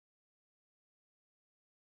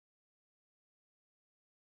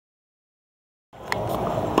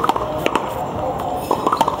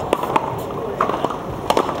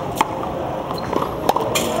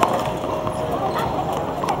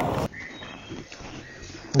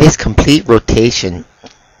This complete rotation.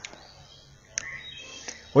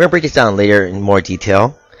 We're gonna break this down later in more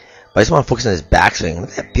detail, but I just want to focus on this backswing.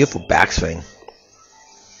 Look at that beautiful backswing.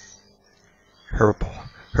 Her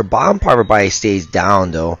bottom part of her body stays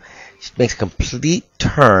down though. She makes a complete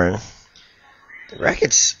turn. The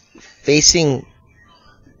racket's facing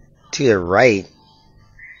to the right,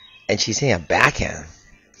 and she's hitting a backhand.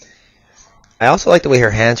 I also like the way her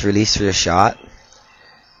hands release through the shot.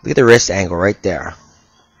 Look at the wrist angle right there.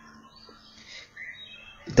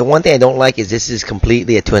 The one thing I don't like is this is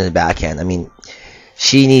completely a two-handed backhand. I mean,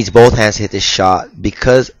 she needs both hands to hit this shot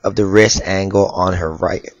because of the wrist angle on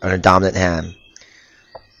her dominant hand.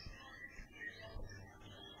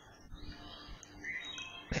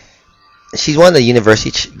 She's one of the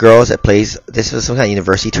university girls that plays. This was some kind of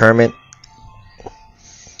university tournament,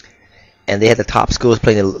 and they had the top schools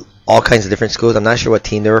playing all kinds of different schools. I'm not sure what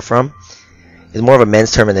team they were from. It's more of a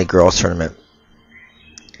men's tournament than a girls tournament.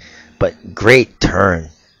 But great turn.